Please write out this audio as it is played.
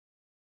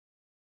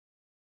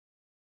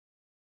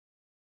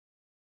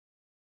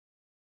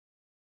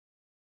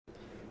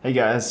Hey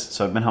guys,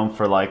 so I've been home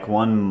for like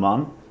 1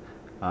 month.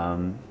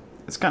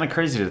 It's kind of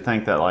crazy to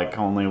think that like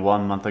only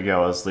 1 month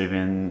ago I was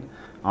living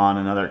on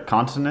another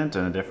continent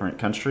in a different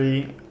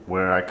country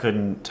where I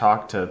couldn't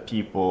talk to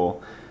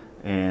people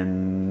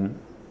in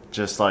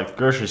just like the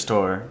grocery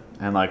store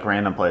and like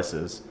random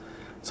places.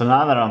 So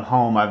now that I'm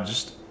home,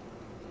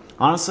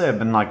 honestly I've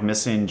been like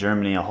missing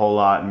Germany a whole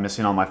lot and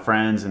missing all my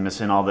friends and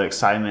missing all the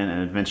excitement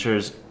and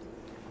adventures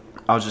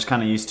I was just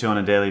kind of used to on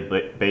a daily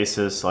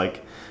basis.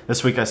 Like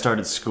this week I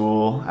started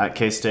school at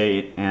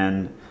K-State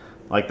and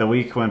like the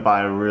week went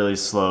by really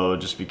slow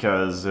just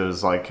because it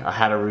was like I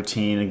had a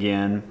routine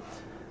again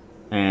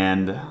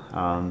and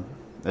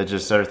it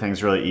just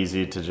everything's really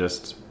easy to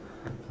just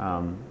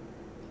um,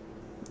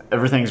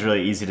 everything's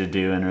really easy to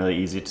do and really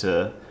easy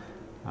to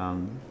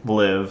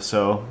live.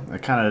 So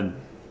it kind of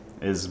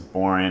is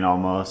boring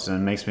almost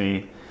and makes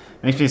me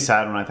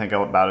sad when I think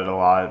about it a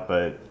lot,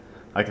 but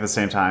like at the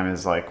same time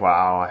is like,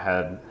 wow, I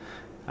had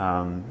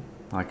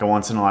like a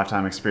once in a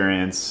lifetime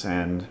experience,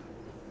 and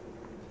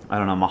I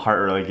don't know, my heart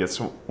really gets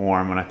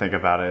warm when I think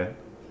about it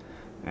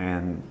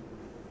and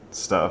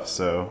stuff.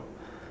 So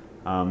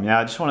yeah,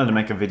 I just wanted to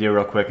make a video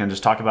real quick and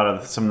just talk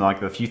about some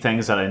like the few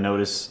things that I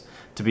noticed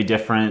to be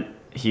different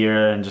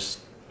here, and just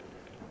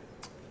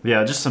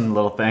yeah, just some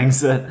little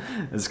things that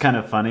is kind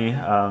of funny.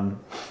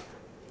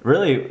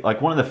 Really,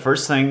 like one of the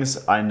first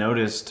things I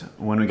noticed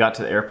when we got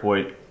to the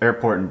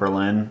airport in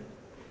Berlin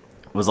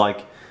was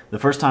like the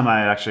first time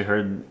I had actually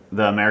heard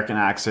the American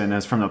accent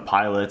is from the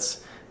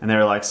pilots, and they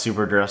were like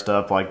super dressed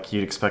up like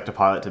you'd expect a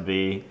pilot to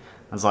be.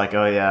 I was like,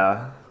 oh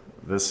yeah,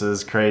 this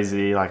is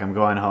crazy. Like I'm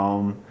going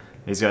home.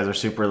 These guys are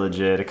super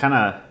legit.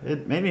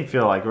 It made me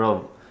feel like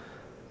real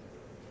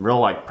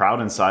like proud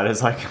inside.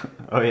 It's like,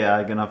 oh yeah,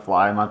 I'm gonna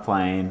fly my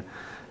plane.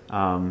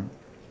 And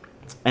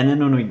then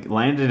when we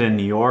landed in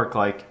New York,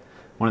 like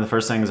one of the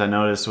first things I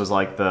noticed was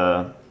like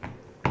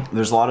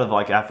there's a lot of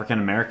like African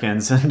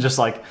Americans and just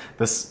like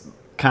this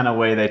kind of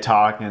way they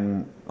talk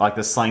and like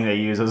the slang they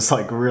use was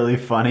like really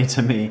funny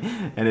to me,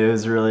 and it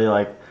was really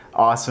like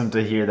awesome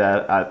to hear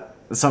that.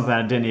 Something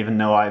I didn't even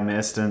know I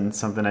missed, and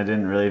something I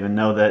didn't really even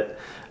know that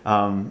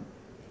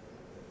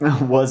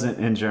wasn't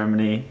in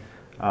Germany.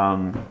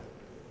 Also,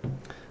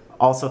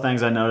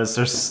 things I noticed,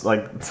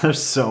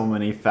 there's so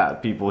many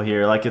fat people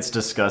here, like it's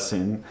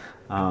disgusting.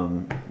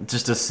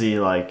 Just to see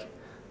like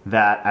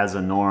that as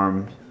a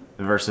norm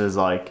versus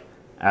like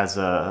as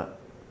a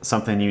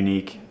something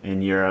unique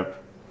in Europe.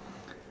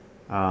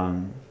 I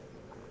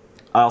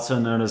also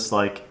noticed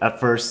like at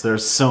first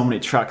there's so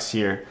many trucks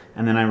here,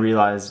 and then I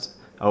realized,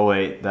 oh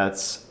wait,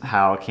 that's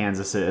how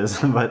Kansas is.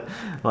 But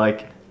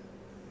like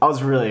I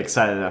was really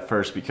excited at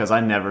first because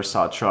I never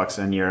saw trucks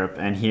in Europe,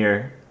 and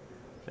here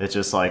it's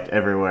just like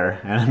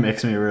everywhere, and it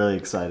makes me really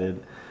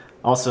excited.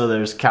 Also,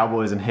 there's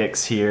cowboys and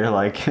hicks here,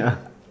 like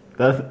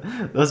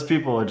those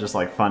people are just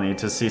like funny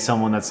to see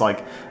someone that's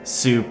like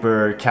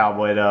super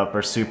cowboyed up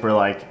or super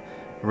like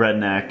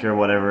redneck or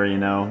whatever, you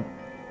know.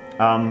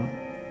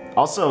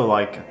 Also,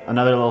 like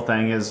another little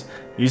thing is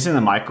using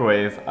the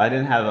microwave. I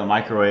didn't have a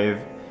microwave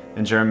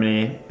in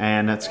Germany,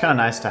 and it's kind of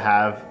nice to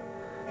have.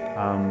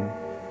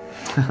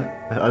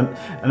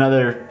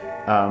 Another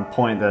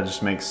point that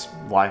just makes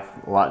life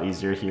a lot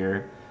easier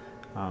here.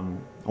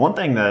 One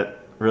thing that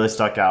really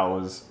stuck out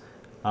was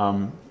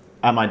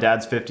at my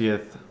dad's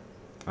 50th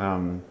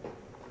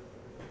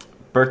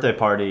birthday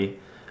party,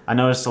 I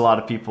noticed a lot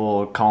of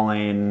people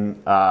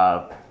calling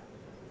a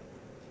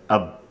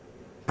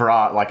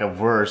brat, like a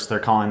wurst, they're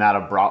calling that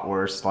a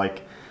bratwurst,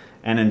 like,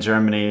 and in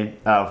Germany,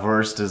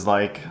 wurst is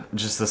like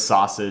just the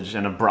sausage,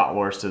 and a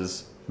bratwurst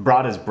is,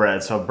 brat is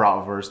bread, so a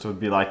bratwurst would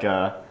be like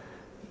the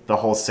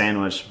whole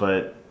sandwich,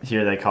 but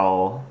here they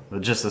call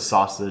just the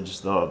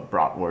sausage the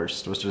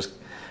bratwurst, which is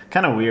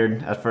kind of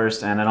weird at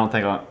first, and I don't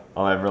think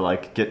I'll ever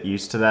like get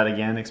used to that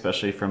again,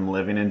 especially from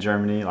living in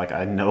Germany. Like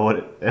I know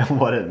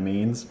what it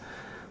means.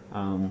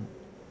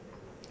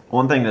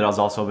 One thing that has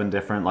also been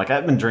different, like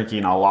I've been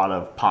drinking a lot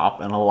of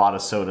pop and a lot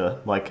of soda.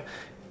 Like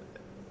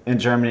in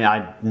Germany,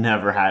 I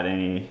never had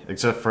any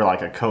except for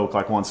like a Coke,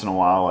 like once in a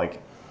while.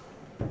 Like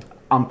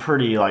I'm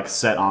pretty like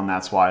set on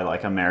that's why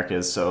like America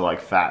is so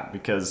like fat,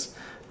 because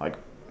like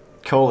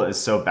cola is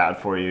so bad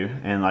for you,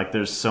 and like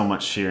there's so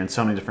much here and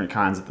so many different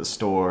kinds at the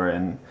store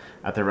and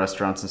at the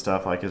restaurants and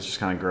stuff. Like it's just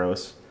kind of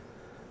gross.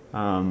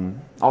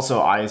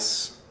 Also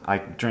ice, I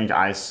drink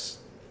ice.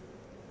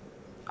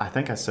 I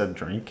think I said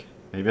drink,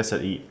 maybe I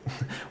said eat.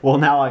 Well,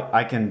 now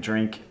I can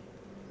drink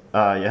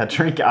yeah,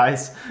 drink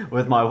ice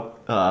with my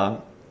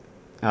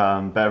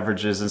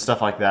beverages and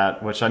stuff like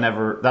that, which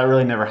that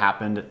really never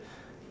happened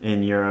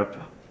in Europe.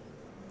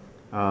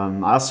 I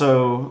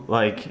also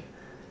like,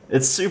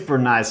 it's super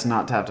nice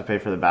not to have to pay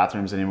for the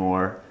bathrooms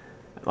anymore.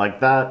 Like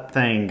that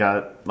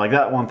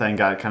one thing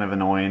got kind of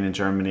annoying in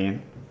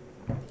Germany,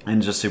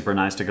 and just super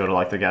nice to go to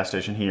like the gas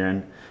station here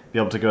and be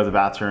able to go to the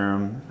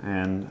bathroom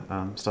and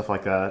stuff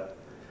like that.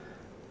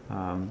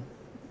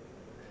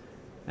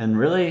 And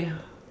really,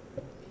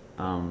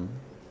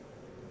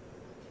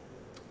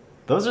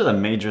 those are the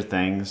major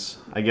things.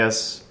 I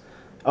guess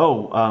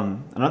Oh,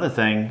 another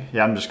thing.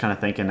 Yeah, I'm just kind of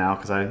thinking now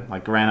because I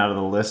like ran out of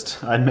the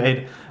list I'd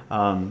made.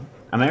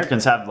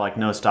 Americans have like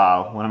no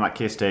style. When I'm at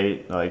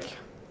K-State, like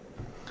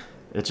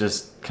it's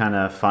just kind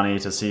of funny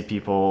to see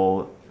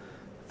people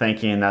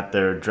thinking that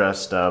they're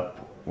dressed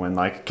up when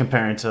like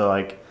comparing to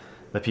like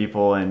the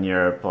people in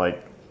Europe.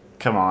 Like,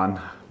 come on,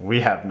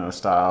 we have no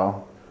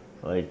style.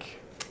 Like,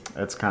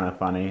 it's kind of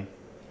funny.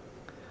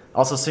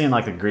 Also, seeing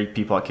like the Greek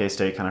people at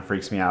K-State kind of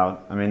freaks me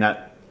out. I mean,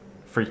 that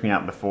freaked me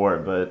out before,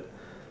 but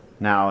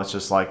now it's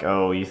just like,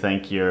 oh, you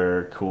think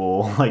you're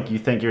cool, like you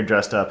think you're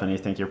dressed up and you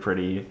think you're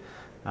pretty,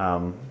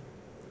 um,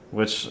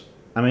 which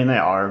I mean they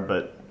are,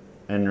 but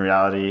in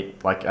reality,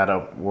 like at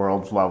a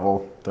world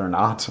level, they're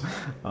not.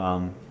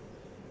 um,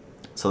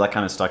 so that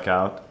kind of stuck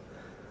out.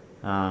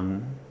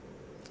 Um,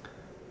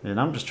 and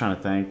I'm just trying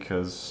to think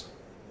because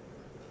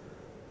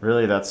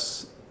really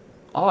that's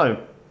all I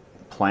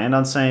planned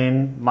on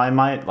saying. I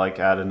might like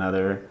add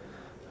another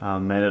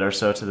minute or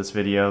so to this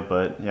video,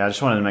 but yeah, I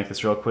just wanted to make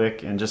this real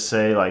quick and just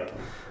say like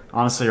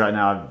honestly right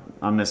now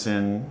I'm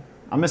missing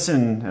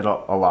it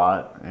a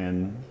lot,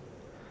 and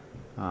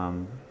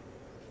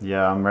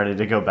yeah, I'm ready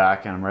to go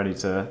back and I'm ready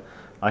to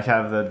like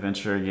have the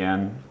adventure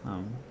again.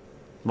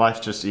 Life's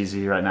just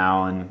easy right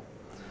now and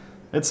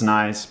it's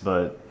nice,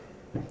 but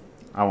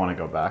I want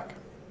to go back.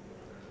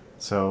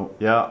 So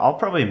yeah, I'll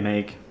probably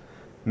make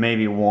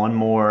maybe one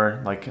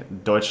more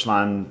like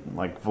Deutschland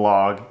like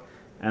vlog,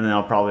 and then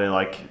I'll probably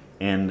like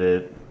end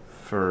it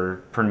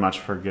for pretty much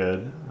for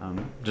good,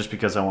 just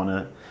because I want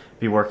to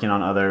be working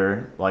on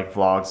other like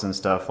vlogs and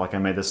stuff. Like I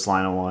made this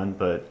Slina one,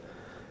 but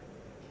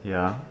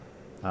yeah,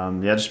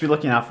 yeah, just be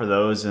looking out for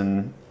those,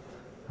 and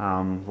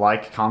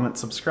like, comment,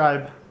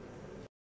 subscribe.